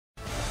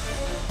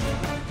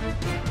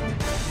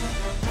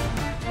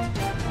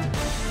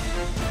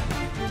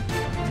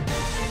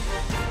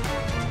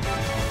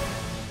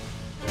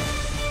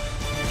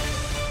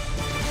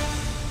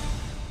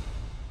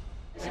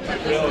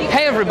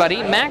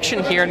everybody,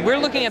 Macktion here, and we're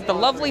looking at the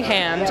lovely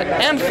hand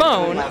and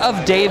phone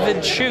of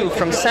David Chu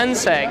from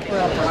Senseg.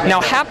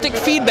 Now, haptic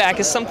feedback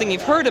is something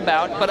you've heard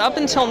about, but up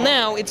until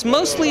now, it's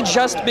mostly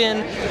just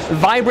been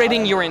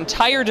vibrating your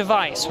entire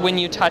device when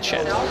you touch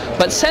it.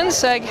 But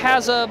Senseg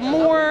has a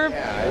more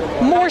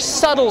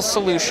subtle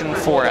solution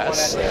for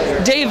us.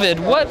 David,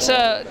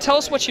 tell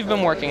us what you've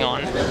been working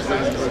on.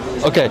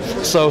 Okay,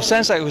 so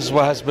Senseg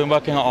has been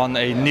working on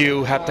a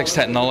new haptics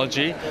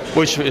technology,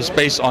 which is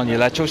based on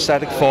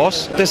electrostatic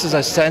force. This is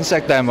a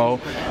Senseg demo,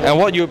 and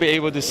what you'll be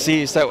able to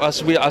see is that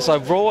as I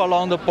roll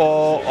along the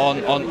ball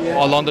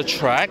along the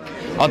track,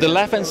 on the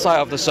left-hand side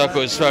of the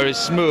circle is very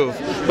smooth.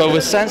 But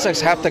with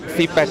Senseg's haptic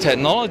feedback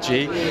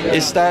technology,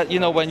 is that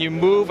when you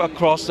move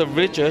across the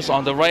ridges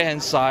on the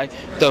right-hand side,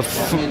 the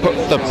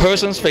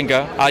person's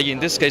finger, i.e. in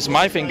this case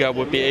my finger,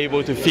 would be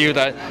able to feel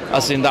that,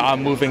 as in that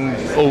I'm moving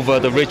over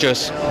the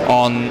ridges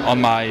on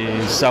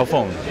my cell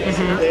phone.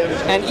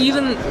 And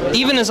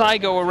even as I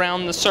go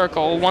around the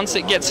circle, once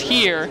it gets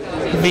here,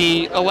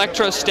 the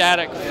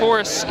electrostatic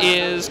force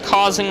is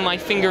causing my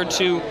finger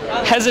to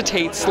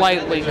hesitate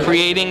slightly,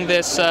 creating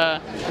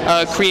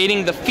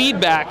the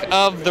feedback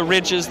of the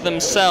ridges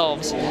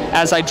themselves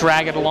as I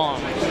drag it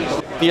along.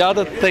 The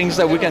other things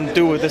that we can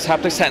do with this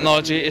haptics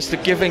technology is to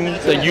giving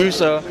the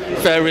user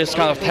various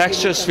kind of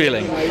textures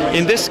feeling.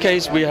 In this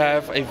case, we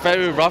have a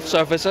very rough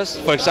surfaces,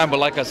 for example,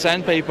 like a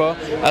sandpaper.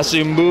 As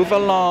you move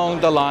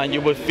along the line,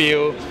 you would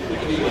feel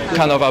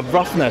kind of a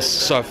roughness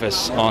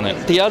surface on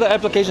it. The other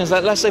applications,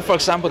 that let's say, for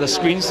example, the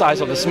screen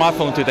size of the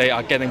smartphone today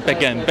are getting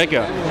bigger and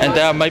bigger, and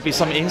there might be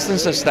some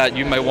instances that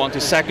you may want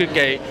to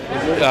segregate,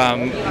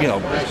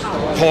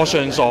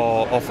 portions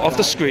of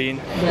the screen.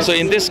 So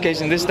in this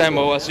case, in this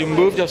demo, as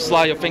you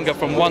slide your finger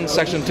from one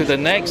section to the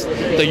next,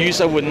 the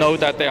user would know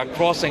that they are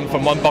crossing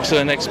from one box to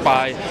the next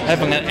by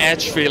having an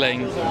edge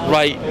feeling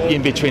right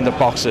in between the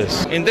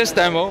boxes. In this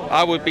demo,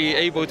 I would be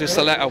able to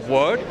select a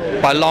word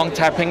by long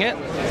tapping it,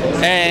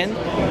 and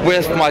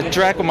with my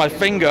drag of my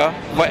finger,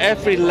 for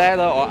every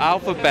letter or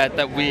alphabet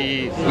that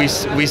we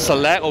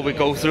select or we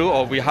go through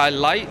or we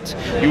highlight,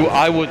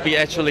 I would be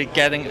actually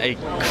getting a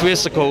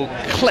critical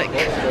click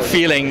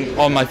feeling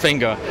on my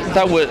finger.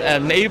 That would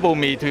enable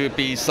me to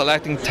be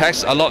selecting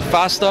text a lot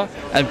faster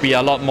and be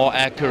a lot more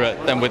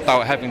accurate than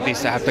without having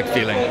this haptic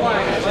feeling.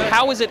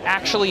 How is it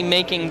actually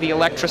making the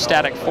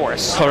electrostatic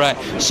force? Correct.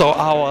 So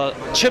our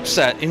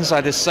chipset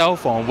inside the cell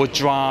phone would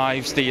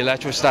drive the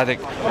electrostatic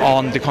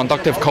on the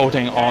conductive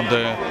coating on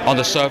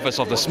the surface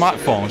of the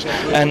smartphones.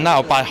 And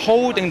now by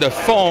holding the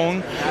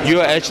phone, you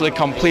are actually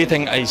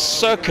completing a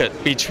circuit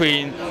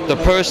between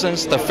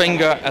the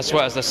finger, as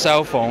well as the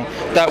cell phone,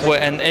 that will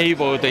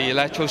enable the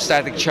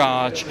electrostatic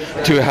charge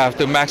to have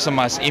the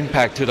maximized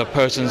impact to the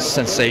person's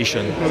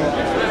sensation.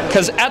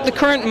 Because at the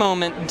current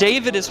moment,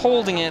 David is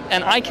holding it,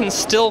 and I can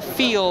still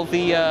feel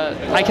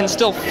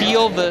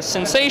the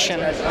sensation.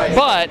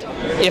 But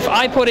if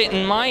I put it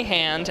in my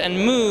hand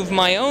and move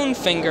my own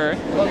finger,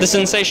 the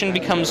sensation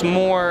becomes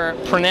more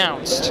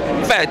pronounced.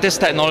 In fact, this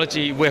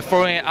technology, we're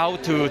throwing it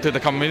out to the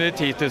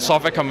community, to the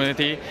software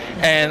community,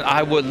 and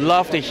I would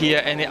love to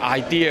hear any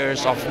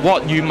ideas of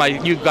what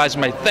you guys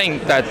might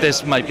think that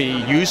this might be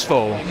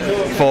useful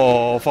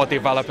for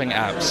developing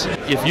apps.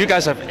 If you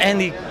guys have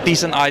any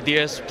decent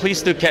ideas,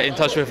 please do get in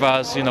touch with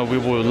us. We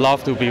would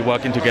love to be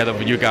working together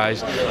with you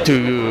guys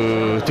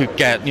to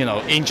get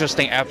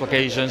interesting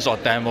applications or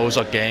demos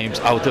or games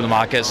out to the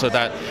market, so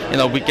that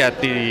we get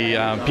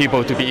the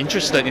people to be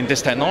interested in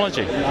this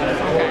technology.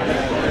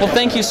 Well,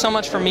 thank you so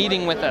much for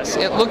meeting with us.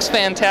 It looks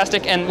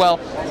fantastic, and well,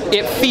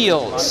 it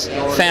feels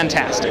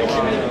fantastic.